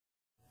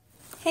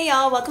Hey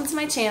y'all, welcome to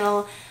my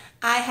channel.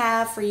 I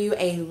have for you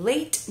a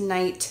late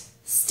night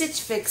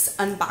Stitch Fix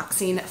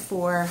unboxing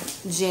for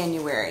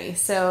January.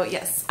 So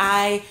yes,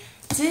 I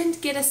didn't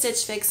get a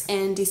Stitch Fix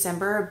in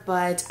December,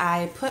 but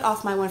I put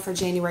off my one for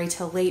January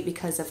till late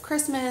because of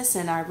Christmas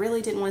and I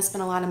really didn't want to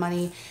spend a lot of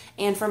money.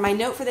 And for my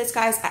note for this,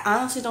 guys, I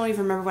honestly don't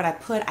even remember what I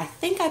put. I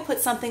think I put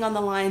something on the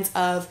lines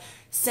of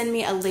send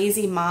me a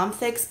lazy mom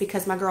fix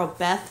because my girl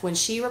Beth, when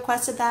she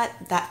requested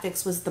that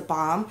fix was the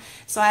bomb.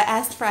 So I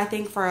asked for, I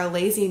think, for a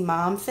lazy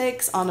mom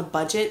fix on a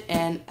budget,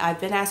 and I've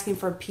been asking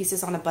for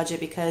pieces on a budget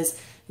because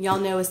y'all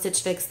know with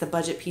Stitch Fix, the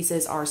budget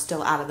pieces are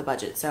still out of the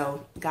budget,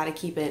 so got to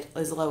keep it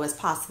as low as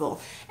possible.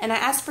 And I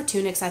asked for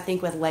tunics, I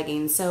think, with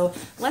leggings. So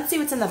let's see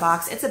what's in the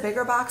box. It's a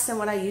bigger box than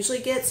what I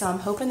usually get, so I'm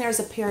hoping there's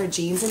a pair of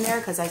jeans in there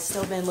because I've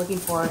still been looking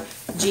for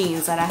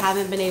jeans that I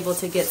haven't been able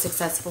to get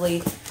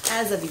successfully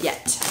as of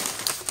yet.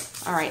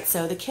 Alright,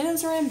 so the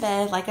kiddos are in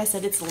bed. Like I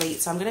said, it's late,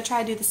 so I'm going to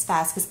try to do this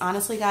fast because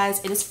honestly,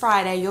 guys, it is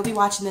Friday. You'll be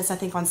watching this, I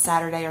think, on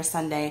Saturday or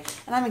Sunday,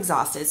 and I'm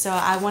exhausted. So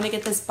I want to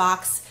get this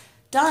box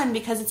done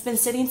because it's been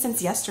sitting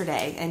since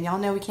yesterday, and y'all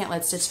know we can't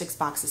let Stitch Fix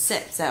boxes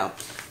sit. So,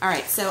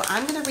 alright, so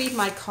I'm going to read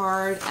my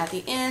card at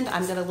the end.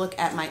 I'm going to look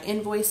at my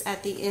invoice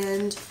at the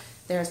end.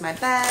 There's my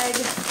bag.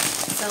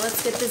 So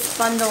let's get this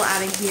bundle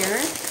out of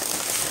here.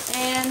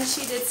 And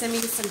she did send me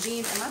some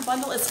jeans, and my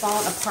bundle is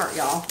falling apart,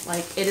 y'all.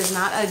 Like, it is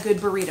not a good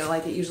burrito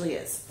like it usually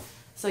is.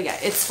 So yeah,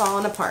 it's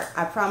falling apart.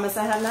 I promise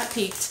I have not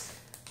peeked.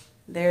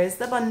 There's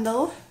the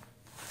bundle.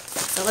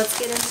 So let's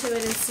get into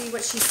it and see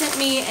what she sent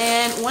me.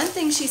 And one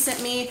thing she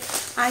sent me,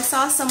 I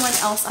saw someone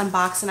else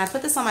unbox, and I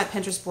put this on my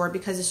Pinterest board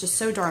because it's just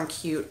so darn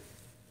cute.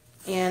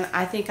 And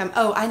I think I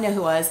know who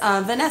it was.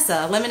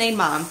 Vanessa, Lemonade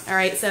Mom. All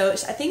right, so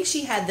I think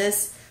she had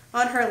this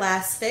on her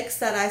last fix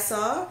that I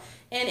saw.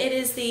 And it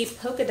is the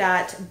polka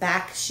dot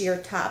back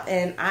sheer top,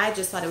 and I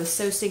just thought it was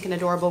so stinking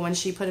adorable when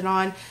she put it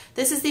on.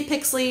 This is the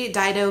Pixley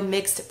Dido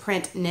mixed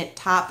print knit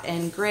top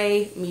in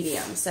gray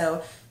medium,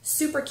 so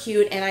super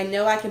cute, and I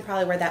know I can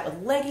probably wear that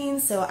with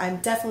leggings, so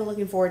I'm definitely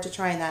looking forward to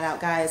trying that out,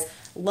 guys.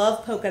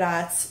 Love polka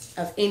dots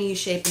of any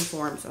shape and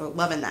form, so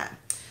loving that.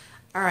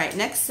 All right,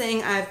 next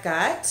thing I've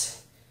got,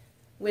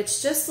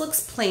 which just looks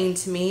plain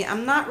to me.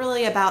 I'm not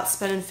really about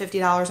spending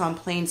 $50 on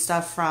plain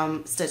stuff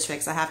from Stitch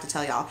Fix, I have to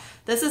tell y'all.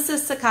 This is the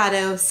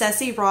Staccato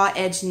Ceci Raw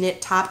Edge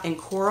Knit Top in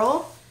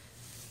Coral.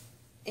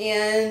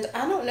 And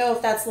I don't know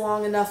if that's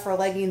long enough for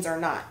leggings or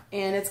not.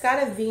 And it's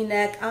got a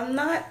V-neck.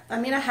 I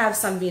have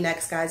some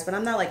V-necks, guys, but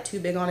I'm not like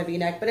too big on a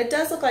V-neck. But it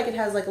does look like it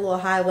has like a little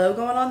high-low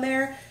going on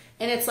there.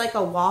 And it's like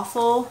a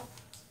waffle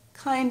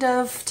kind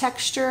of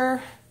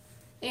texture.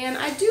 And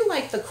I do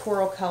like the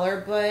coral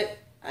color, but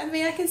I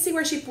mean, I can see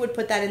where she would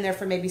put that in there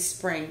for maybe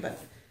spring, but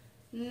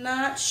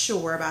not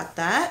sure about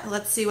that.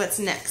 Let's see what's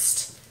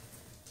next.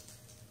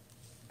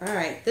 All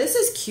right, this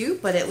is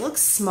cute, but it looks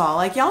small.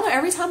 Like, y'all know,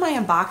 every time I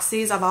unbox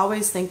these, I've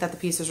always think that the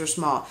pieces are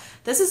small.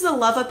 This is the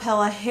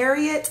Lovapella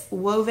Harriet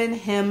Woven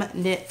Hem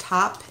Knit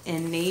Top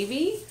in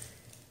navy.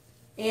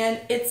 And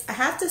I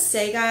have to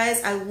say,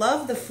 guys, I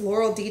love the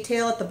floral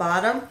detail at the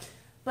bottom,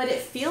 but it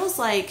feels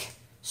like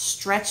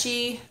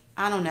stretchy,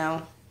 I don't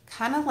know,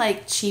 kind of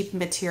like cheap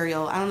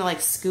material. I don't know, like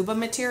scuba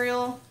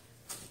material.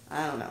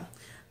 I don't know.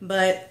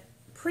 But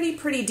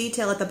pretty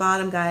detail at the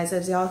bottom, guys,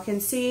 as y'all can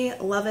see.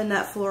 Loving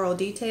that floral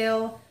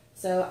detail.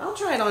 So I'll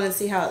try it on and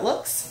see how it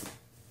looks.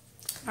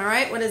 All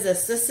right, what is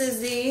this? This is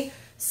the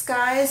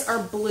Skies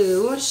Are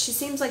Blue. She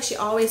seems like she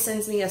always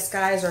sends me a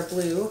Skies Are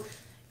Blue.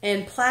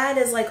 And plaid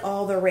is like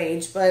all the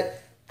rage,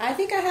 but I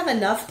think I have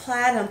enough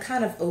plaid. I'm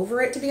kind of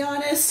over it, to be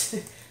honest.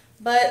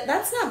 But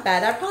that's not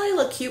bad. I'd probably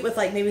look cute with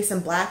like maybe some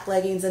black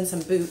leggings and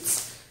some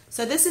boots.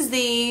 So this is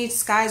the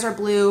Skies Are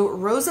Blue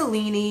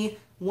Rossellini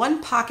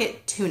one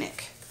pocket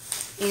tunic.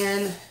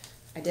 And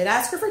I did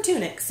ask her for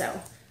tunics,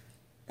 so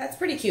that's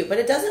pretty cute. But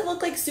it doesn't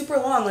look like super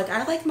long. Like,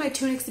 I like my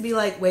tunics to be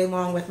like way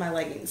long with my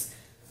leggings.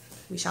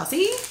 We shall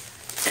see.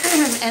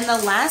 And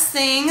the last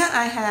thing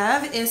I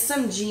have is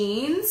some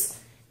jeans.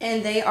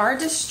 And they are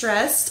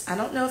distressed. I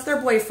don't know if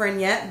they're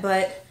boyfriend yet,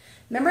 but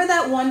remember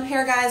that one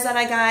pair, guys, that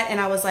I got, and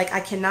I was like,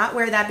 I cannot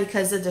wear that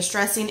because the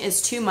distressing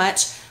is too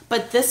much.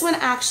 But this one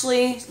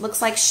actually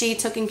looks like she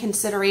took in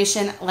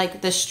consideration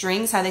like the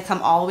strings, how they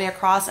come all the way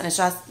across, and it's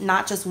just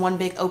not just one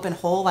big open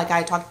hole like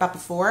I talked about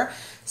before.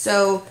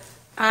 So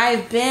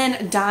I've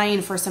been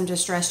dying for some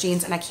distressed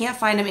jeans, and I can't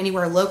find them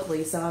anywhere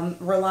locally, so I'm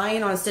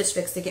relying on Stitch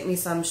Fix to get me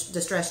some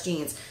distressed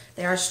jeans.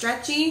 They are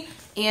stretchy,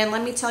 and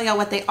let me tell y'all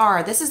what they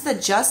are. This is the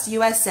Just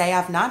USA.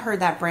 I've not heard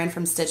that brand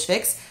from Stitch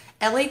Fix.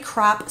 LA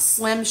Crop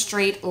Slim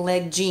Straight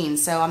Leg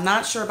Jeans. So I'm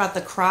not sure about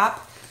the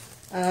crop.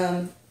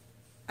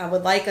 I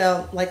would like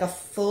a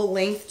full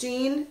length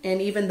jean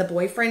and even the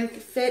boyfriend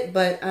fit,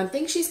 but I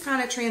think she's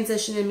kind of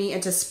transitioning me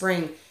into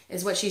spring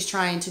is what she's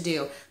trying to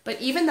do. But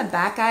even the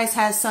back, guys,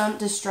 has some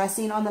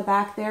distressing on the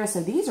back there.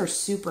 So these are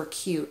super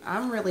cute.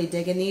 I'm really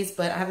digging these,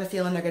 but I have a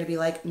feeling they're going to be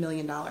like $1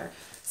 million.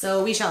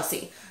 So we shall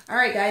see. All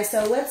right, guys,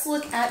 so let's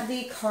look at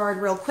the card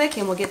real quick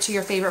and we'll get to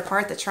your favorite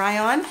part, the try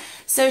on.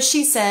 So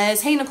she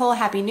says, hey, Nicole,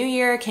 Happy New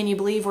Year. Can you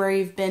believe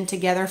we've been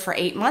together for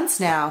 8 months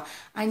now?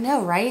 I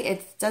know, right?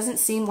 It doesn't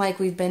seem like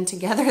we've been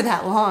together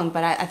that long,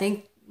 but I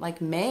think like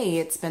May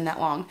it's been that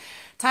long.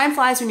 Time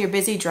flies when you're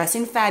busy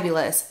dressing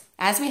fabulous.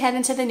 As we head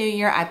into the new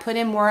year, I put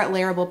in more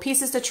layerable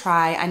pieces to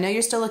try. I know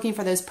you're still looking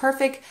for those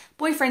perfect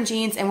boyfriend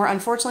jeans, and we're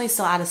unfortunately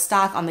still out of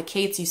stock on the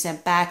Kates you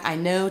sent back. I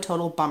know,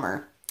 total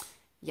bummer.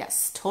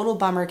 Yes, total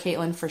bummer,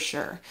 Caitlin, for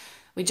sure.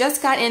 We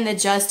just got in the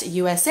Just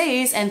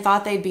USA's and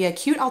thought they'd be a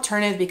cute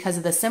alternative because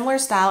of the similar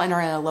style and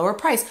are at a lower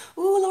price.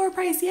 Ooh, lower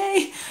price,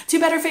 yay. To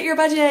better fit your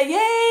budget,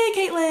 yay,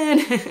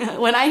 Caitlin.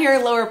 When I hear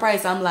lower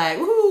price, I'm like,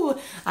 ooh,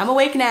 I'm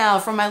awake now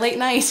from my late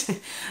night.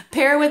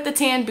 Pair with the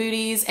tan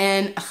booties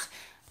and...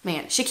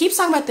 Man, she keeps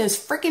talking about those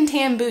freaking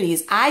tan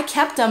booties. I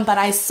kept them, but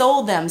I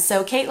sold them.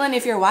 So, Caitlin,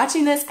 if you're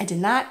watching this, I did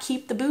not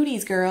keep the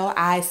booties, girl.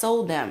 I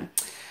sold them.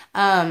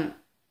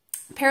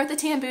 Pair with the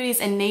tan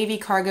booties and navy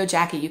cargo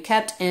jacket you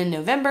kept in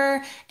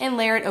November and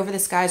layer it over the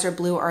skies or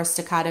blue or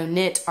staccato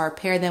knit or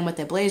pair them with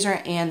the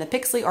blazer and the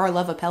pixley or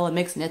love Appella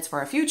mixed knits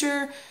for a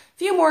future.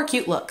 Few more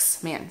cute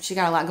looks. Man, she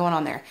got a lot going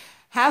on there.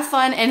 Have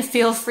fun and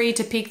feel free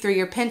to peek through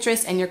your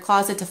Pinterest and your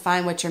closet to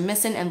find what you're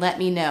missing and let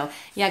me know.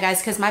 Yeah,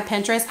 guys, because my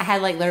Pinterest, I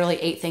had like literally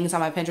 8 things on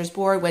my Pinterest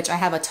board, which I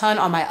have a ton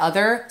on my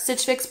other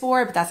Stitch Fix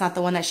board, but that's not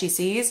the one that she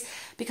sees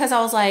because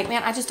I was like,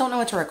 man, I just don't know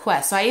what to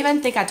request. So I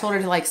even think I told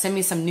her to like send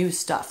me some new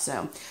stuff.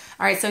 So,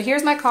 all right, so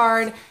here's my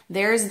card.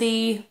 There's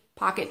the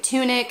pocket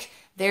tunic.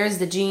 There's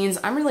the jeans.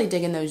 I'm really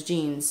digging those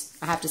jeans,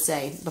 I have to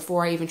say,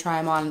 before I even try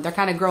them on. They're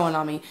kind of growing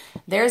on me.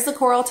 There's the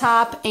coral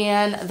top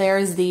and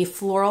there's the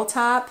floral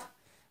top.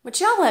 Which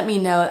y'all let me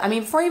know. I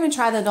mean, before I even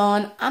try that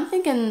on, I'm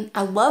thinking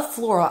I love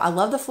floral. I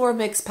love the floral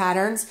mix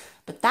patterns,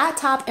 but that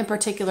top in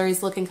particular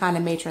is looking kind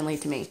of matronly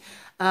to me.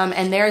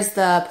 And there's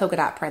the polka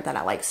dot print that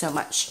I like so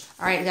much.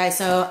 All right, guys,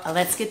 so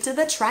let's get to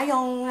the try on.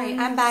 All right,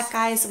 I'm back,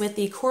 guys, with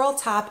the coral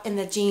top and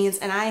the jeans,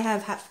 and I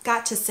have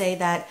got to say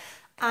that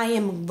I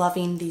am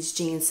loving these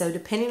jeans. So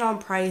depending on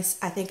price,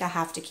 I think I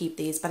have to keep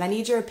these, but I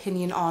need your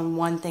opinion on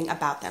one thing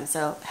about them,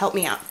 so help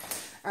me out.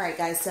 All right,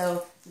 guys,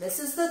 so this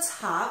is the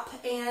top,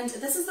 and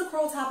this is the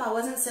coral top I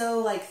wasn't so,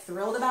 like,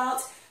 thrilled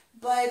about,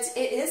 but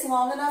it is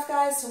long enough,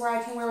 guys, to where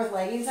I can wear with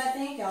leggings, I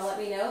think. Y'all let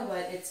me know,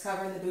 but it's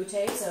covering the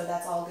bootay, so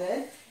that's all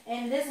good.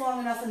 And it is long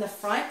enough in the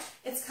front.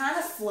 It's kind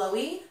of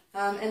flowy,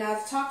 and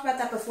I've talked about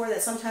that before,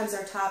 that sometimes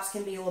our tops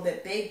can be a little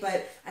bit big,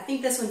 but I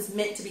think this one's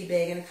meant to be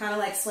big, and it kind of,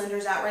 like,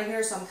 slenders out right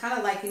here, so I'm kind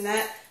of liking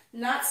that.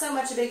 Not so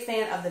much a big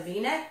fan of the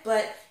V-neck,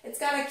 but it's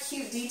got a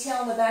cute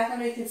detail in the back. I don't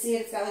know if you can see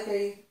it. It's got, like,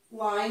 a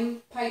line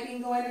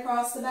piping going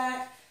across the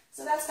back.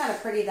 So that's kind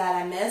of pretty that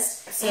I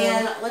missed. So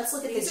and let's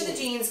look at these are the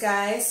jeans,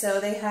 guys. So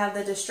they have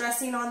the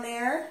distressing on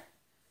there.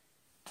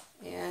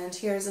 And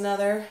here's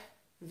another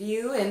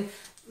view. And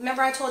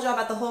remember I told y'all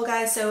about the hole,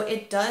 guys? So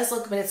it does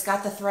look, but it's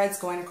got the threads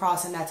going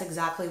across, and that's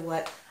exactly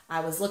what I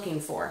was looking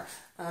for.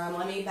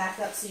 Let me back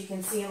up so you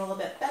can see them a little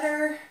bit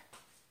better.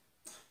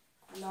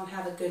 I don't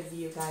have a good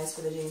view, guys,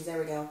 for the jeans. There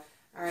we go.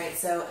 All right,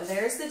 so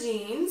there's the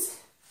jeans.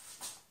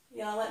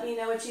 Y'all let me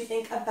know what you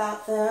think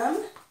about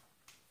them.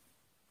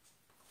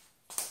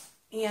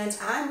 And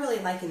I'm really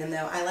liking them,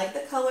 though. I like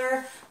the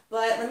color,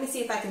 but let me see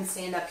if I can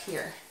stand up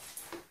here.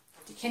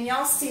 Can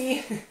y'all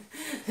see?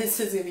 This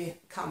is going to be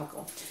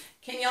comical.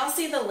 Can y'all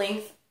see the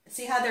length?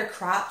 See how they're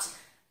cropped?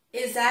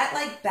 Is that,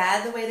 like,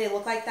 bad the way they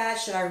look like that?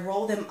 Should I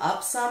roll them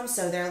up some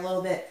so they're a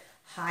little bit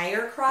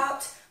higher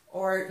cropped?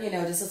 Or, you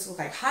know, does this look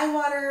like high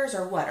waters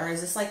or what? Or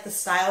is this, like, the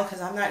style?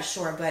 Because I'm not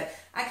sure, but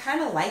I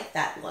kind of like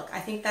that look.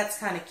 I think that's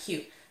kind of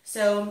cute.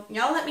 So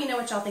y'all let me know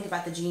what y'all think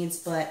about the jeans,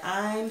 but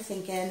I'm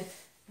thinking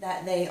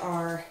that they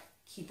are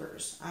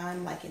keepers.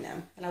 I'm liking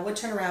them. And I would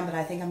turn around, but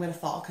I think I'm going to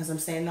fall because I'm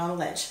standing on a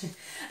ledge.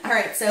 All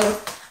right, so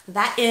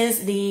that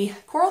is the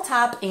coral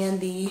top and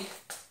the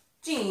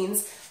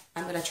jeans.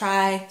 I'm going to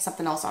try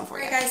something else on for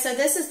you. All right, guys, so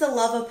this is the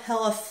Love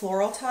Appella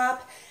floral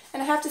top.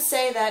 And I have to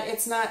say that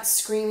it's not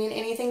screaming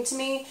anything to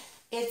me.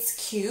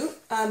 It's cute,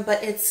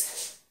 but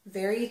it's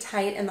very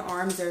tight in the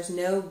arms. There's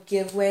no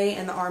giveaway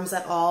in the arms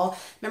at all.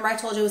 Remember I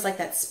told you it was like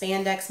that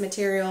spandex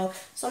material,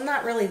 so I'm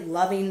not really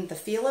loving the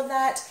feel of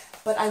that,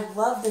 but I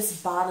love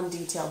this bottom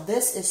detail.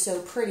 This is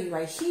so pretty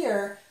right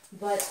here,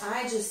 but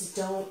I just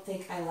don't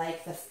think I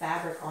like the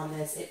fabric on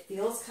this. It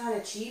feels kind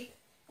of cheap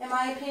in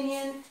my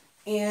opinion,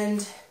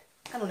 and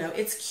I don't know,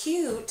 it's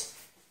cute.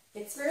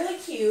 It's really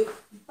cute,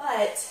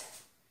 but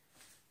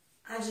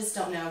I just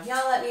don't know.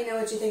 Y'all let me know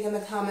what you think in the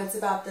comments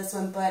about this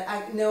one, but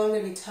I know I'm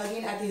going to be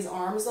tugging at these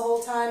arms the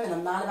whole time, and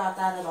I'm not about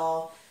that at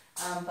all.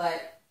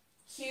 But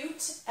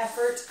cute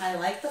effort. I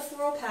like the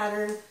floral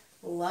pattern.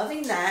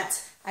 Loving that.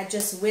 I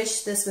just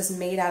wish this was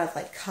made out of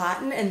like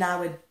cotton, and I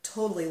would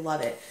totally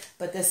love it.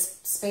 But this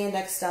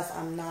spandex stuff,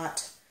 I'm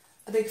not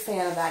a big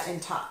fan of that in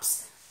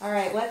tops. All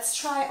right, let's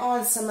try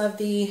on some of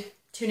the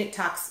tunic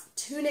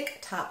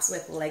tops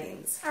with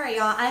leggings. All right,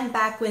 y'all, I'm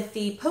back with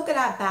the polka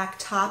dot back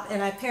top,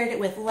 and I paired it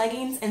with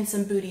leggings and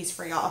some booties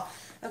for y'all.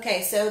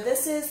 Okay, so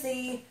this is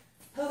the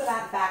polka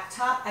dot back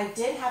top. I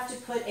did have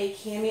to put a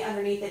cami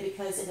underneath it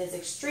because it is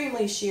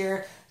extremely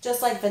sheer,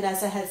 just like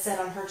Vanessa had said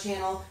on her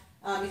channel,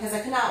 because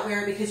I could not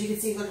wear it because you can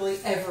see literally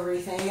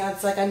everything.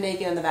 It's like I'm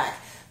naked in the back.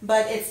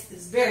 But it's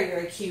very,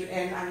 very cute,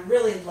 and I'm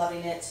really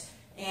loving it.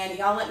 And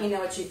y'all let me know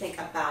what you think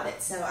about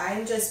it. So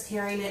I'm just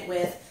pairing it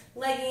with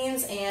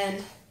leggings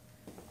and,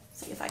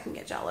 see if I can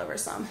get y'all over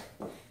some.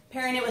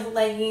 Pairing it with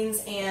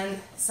leggings and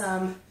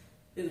some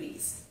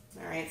booties.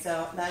 All right,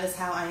 so that is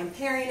how I am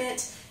pairing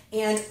it.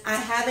 And I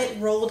have it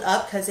rolled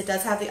up because it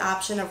does have the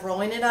option of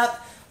rolling it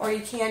up, or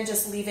you can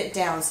just leave it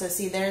down. So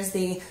see, there's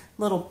the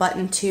little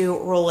button to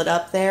roll it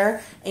up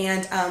there.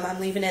 And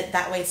I'm leaving it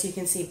that way so you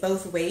can see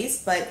both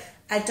ways, but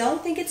I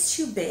don't think it's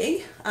too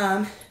big.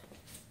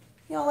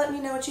 Y'all let me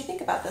know what you think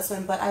about this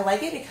one, but I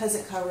like it because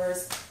it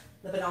covers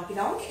the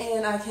badonkey-donk,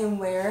 and I can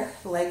wear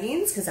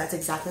leggings because that's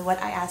exactly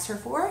what I asked her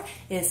for,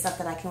 is stuff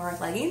that I can wear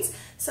with leggings.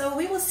 So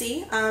we will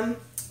see. I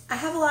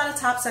have a lot of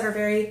tops that are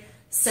very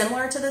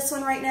similar to this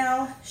one right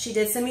now. She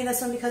did send me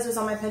this one because it was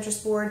on my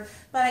Pinterest board,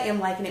 but I am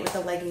liking it with the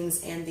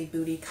leggings and the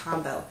booty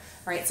combo. All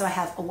right, so I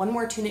have one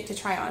more tunic to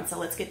try on, so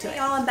let's get to it.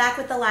 Y'all, I'm back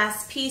with the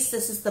last piece.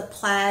 This is the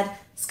plaid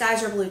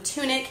Skies Are Blue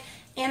tunic.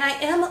 And I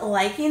am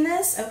liking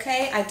this,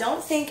 okay? I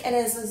don't think it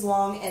is as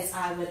long as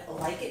I would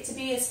like it to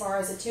be as far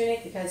as a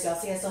tunic, because y'all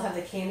see I still have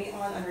the cami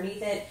on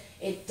underneath it.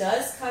 It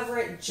does cover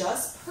it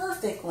just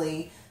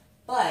perfectly,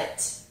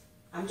 but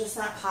I'm just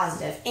not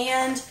positive.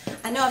 And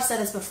I know I've said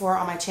this before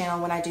on my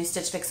channel when I do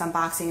Stitch Fix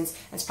unboxings.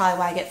 That's probably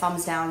why I get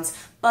thumbs downs.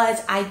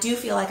 But I do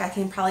feel like I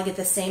can probably get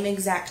the same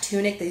exact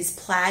tunic, these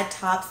plaid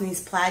tops and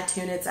these plaid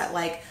tunics at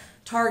like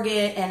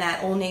Target and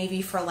at Old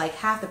Navy for like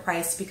half the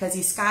price, because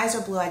these Skies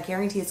Are Blue, I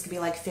guarantee it's gonna be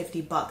like 50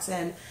 bucks,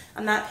 and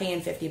I'm not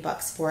paying 50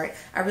 bucks for it.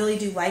 I really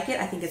do like it.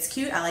 I think it's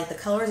cute. I like the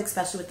colors,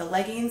 especially with the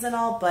leggings and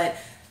all, but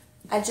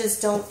I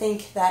just don't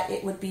think that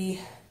it would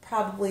be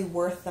probably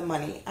worth the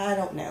money. I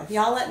don't know.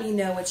 Y'all let me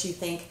know what you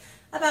think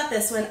about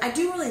this one. I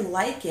do really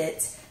like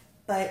it,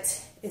 but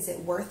is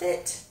it worth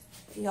it?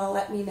 Y'all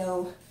let me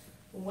know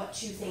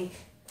what you think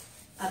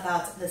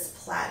about this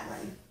plaid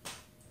one.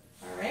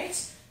 All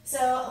right.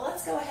 So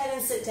let's go ahead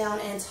and sit down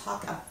and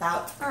talk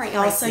about. All right,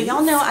 y'all. So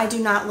y'all know I do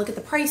not look at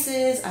the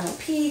prices. I don't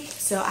peek,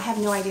 so I have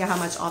no idea how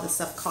much all this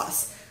stuff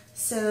costs.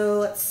 So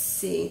let's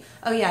see.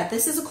 Oh yeah,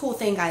 this is a cool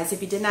thing, guys.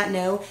 If you did not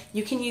know,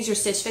 you can use your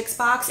Stitch Fix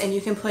box and you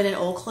can put in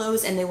old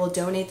clothes and they will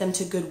donate them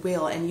to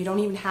Goodwill, and you don't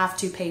even have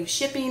to pay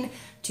shipping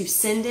to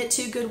send it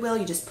to Goodwill.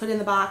 You just put it in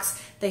the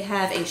box. They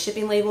have a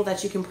shipping label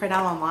that you can print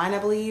out online, I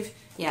believe.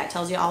 Yeah, it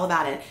tells you all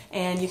about it.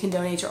 And you can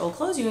donate your old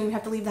clothes. You don't even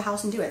have to leave the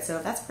house and do it.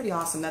 So that's pretty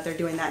awesome that they're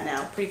doing that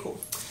now. Pretty cool.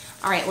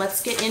 All right,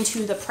 let's get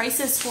into the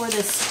prices for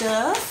this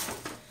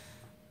stuff.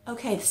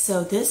 Okay,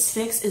 so this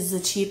fix is the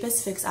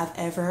cheapest fix I've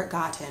ever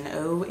gotten.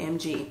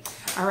 OMG.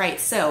 All right,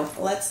 so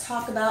let's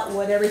talk about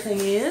what everything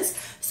is.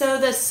 So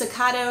the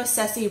Staccato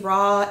Sessi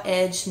Raw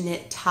Edge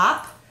Knit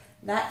Top,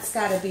 that's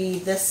got to be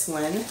this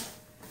one,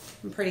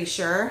 I'm pretty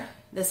sure.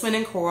 This one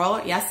in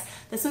coral, yes.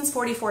 This one's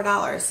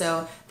 $44,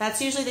 so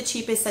that's usually the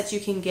cheapest that you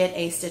can get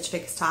a Stitch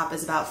Fix top,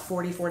 is about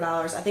 $44.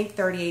 I think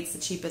 $38 is the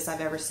cheapest I've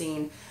ever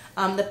seen.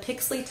 The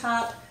Pixley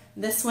top,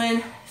 this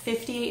one,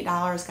 $58,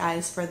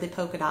 guys, for the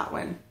polka dot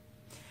one.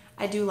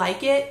 I do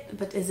like it,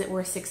 but is it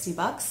worth 60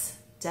 bucks?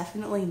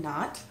 Definitely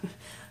not.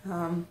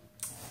 Yeah,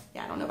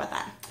 I don't know about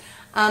that.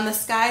 The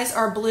Skies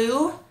Are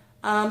Blue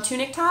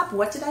tunic top,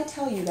 what did I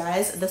tell you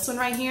guys? This one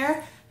right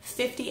here,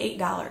 $58.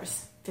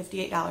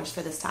 $58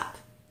 for this top.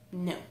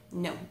 No,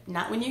 no,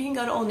 not when you can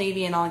go to Old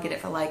Navy and I'll get it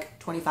for like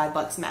 25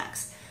 bucks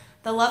max.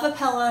 The Love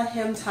Appella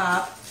hem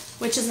top,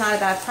 which is not a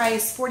bad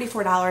price,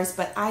 $44,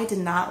 but I did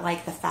not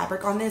like the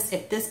fabric on this.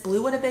 If this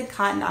blue would have been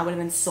cotton, I would have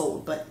been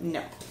sold, but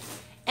no.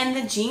 And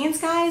the jeans,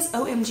 guys,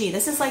 OMG,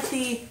 this is like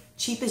the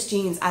cheapest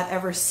jeans I've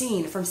ever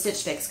seen from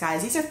Stitch Fix,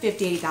 guys. These are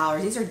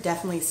 $58. These are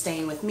definitely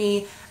staying with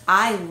me.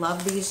 I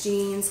love these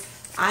jeans.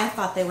 I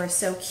thought they were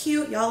so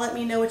cute. Y'all let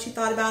me know what you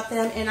thought about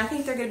them. And I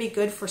think they're going to be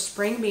good for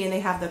spring, being they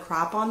have the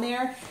crop on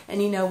there.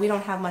 And you know, we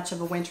don't have much of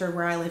a winter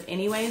where I live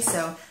anyway,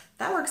 so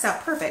that works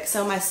out perfect.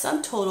 So my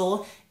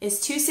subtotal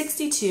is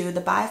 $262. The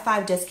buy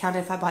 5 discount,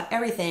 if I bought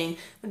everything,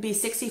 would be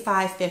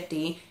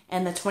 $65.50,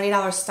 and the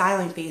 $20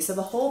 styling fee. So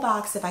the whole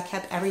box, if I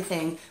kept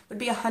everything, would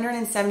be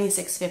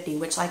 $176.50,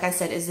 which, like I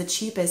said, is the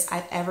cheapest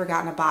I've ever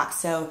gotten a box.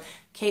 So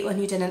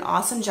Caitlin, you did an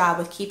awesome job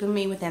with keeping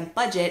me within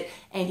budget,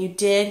 and you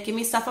did give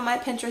me stuff on my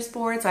Pinterest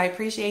board, so I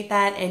appreciate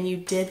that, and you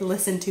did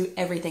listen to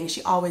everything.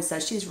 She always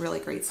does. She's a really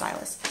great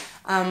stylist.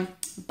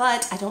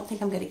 But I don't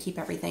think I'm going to keep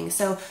everything.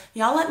 So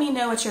y'all let me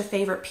know what your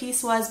favorite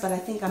piece was, but I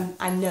think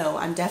I'm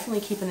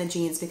definitely keeping the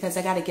jeans because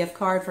I got a gift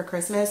card for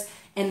Christmas,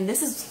 and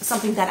this is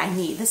something that I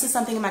need. This is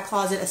something in my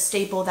closet, a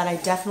staple that I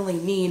definitely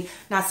need.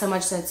 Not so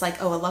much that it's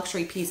like, oh, a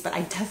luxury piece, but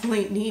I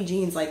definitely need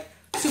jeans like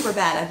super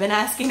bad. I've been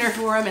asking her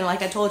for them, and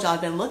like I told y'all,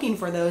 I've been looking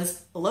for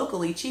those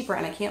locally cheaper,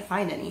 and I can't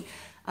find any.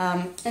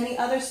 And the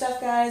other stuff,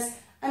 guys,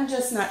 I'm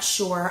just not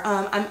sure.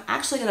 I'm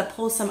actually going to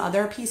pull some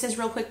other pieces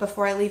real quick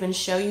before I leave and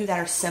show you that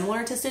are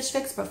similar to Stitch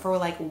Fix, but for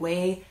like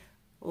way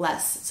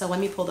less. So let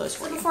me pull those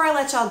for you. Before I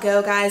let y'all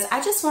go, guys,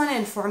 I just want to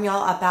inform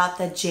y'all about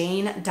the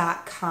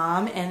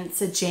Jane.com, and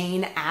it's a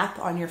Jane app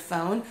on your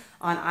phone,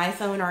 on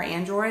iPhone or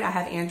Android. I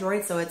have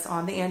Android, so it's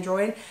on the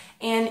Android,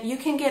 and you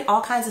can get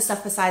all kinds of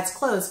stuff besides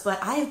clothes,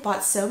 but I have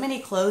bought so many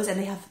clothes, and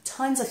they have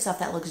tons of stuff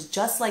that looks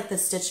just like the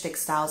Stitch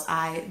Fix styles,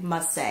 I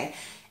must say.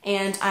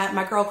 And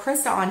my girl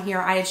Krista on here,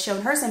 I had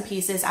shown her some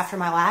pieces after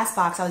my last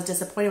box. I was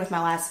disappointed with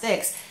my last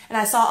fix, and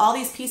I saw all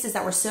these pieces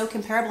that were so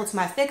comparable to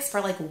my fix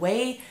for like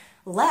way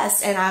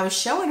less, and I was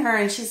showing her,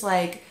 and she's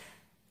like,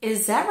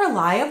 is that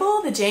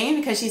reliable, the Jane?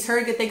 Because she's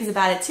heard good things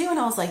about it too. And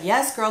I was like,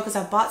 yes, girl, because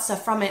I've bought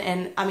stuff from it.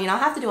 And I mean, I'll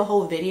have to do a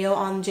whole video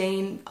on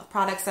Jane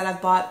products that I've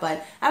bought,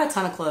 but I have a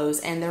ton of clothes,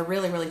 and they're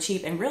really, really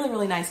cheap and really,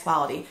 really nice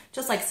quality,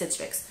 just like Stitch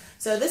Fix.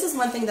 So this is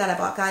one thing that I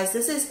bought, guys.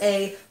 This is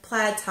a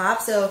plaid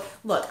top. So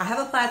look, I have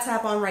a plaid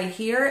top on right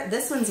here.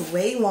 This one's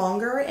way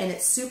longer, and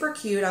it's super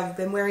cute. I've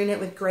been wearing it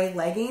with gray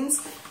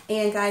leggings.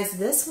 And guys,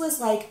 this was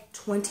like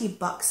 20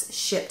 bucks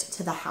shipped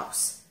to the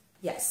house.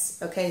 Yes,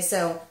 okay,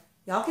 so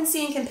y'all can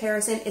see in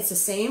comparison, it's the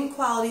same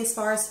quality as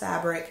far as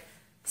fabric,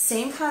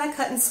 same kind of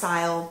cut and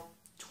style,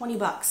 20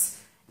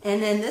 bucks.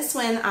 And then this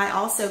one I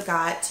also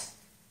got,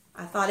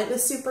 I thought it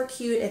was super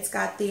cute. It's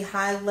got the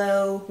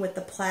high-low with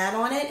the plaid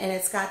on it, and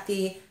it's got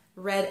the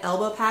red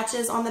elbow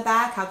patches on the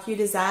back. How cute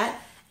is that?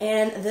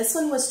 And this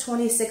one was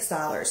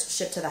 $26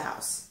 shipped to the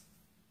house.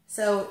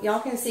 So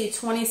y'all can see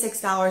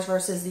 $26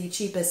 versus the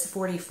cheapest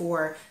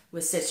 $44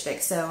 with Stitch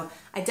Fix. So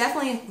I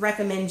definitely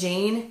recommend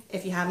Jane.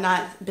 If you have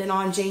not been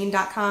on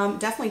Jane.com,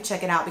 definitely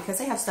check it out because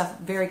they have stuff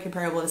very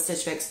comparable to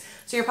Stitch Fix.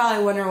 So you're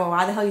probably wondering, well,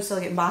 why the hell are you still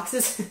getting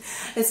boxes?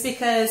 It's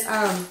because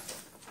I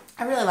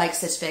really like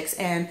Stitch Fix,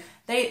 and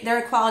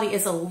their quality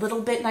is a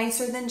little bit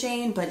nicer than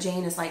Jane, but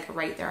Jane is like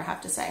right there, I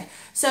have to say.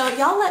 So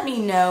y'all let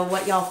me know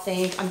what y'all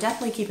think. I'm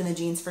definitely keeping the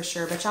jeans for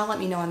sure, but y'all let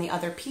me know on the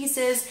other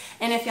pieces.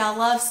 And if y'all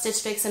love Stitch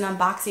Fix and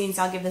unboxings,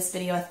 y'all give this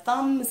video a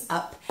thumbs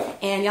up.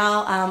 And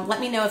y'all let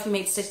me know if you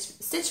made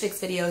Stitch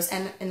Fix videos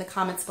and in the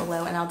comments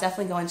below, and I'll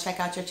definitely go and check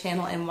out your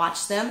channel and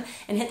watch them.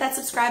 And hit that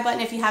subscribe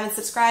button if you haven't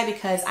subscribed,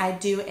 because I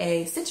do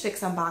a Stitch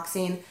Fix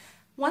unboxing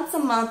once a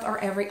month or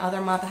every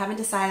other month. I haven't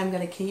decided. I'm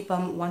going to keep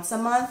them once a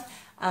month.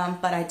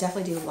 But I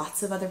definitely do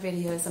lots of other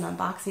videos and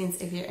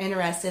unboxings if you're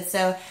interested.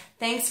 So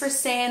thanks for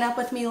staying up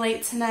with me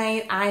late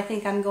tonight. I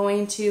think I'm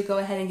going to go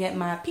ahead and get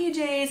my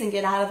PJs and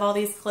get out of all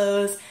these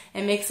clothes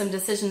and make some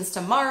decisions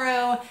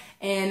tomorrow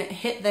and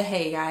hit the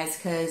hay, guys,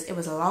 because it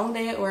was a long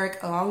day at work,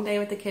 a long day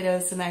with the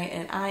kiddos tonight,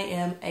 and I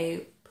am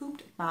a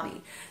pooped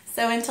mommy.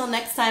 So until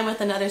next time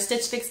with another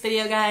Stitch Fix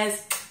video,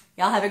 guys,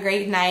 y'all have a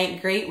great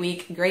night, great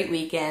week, great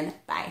weekend.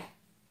 Bye.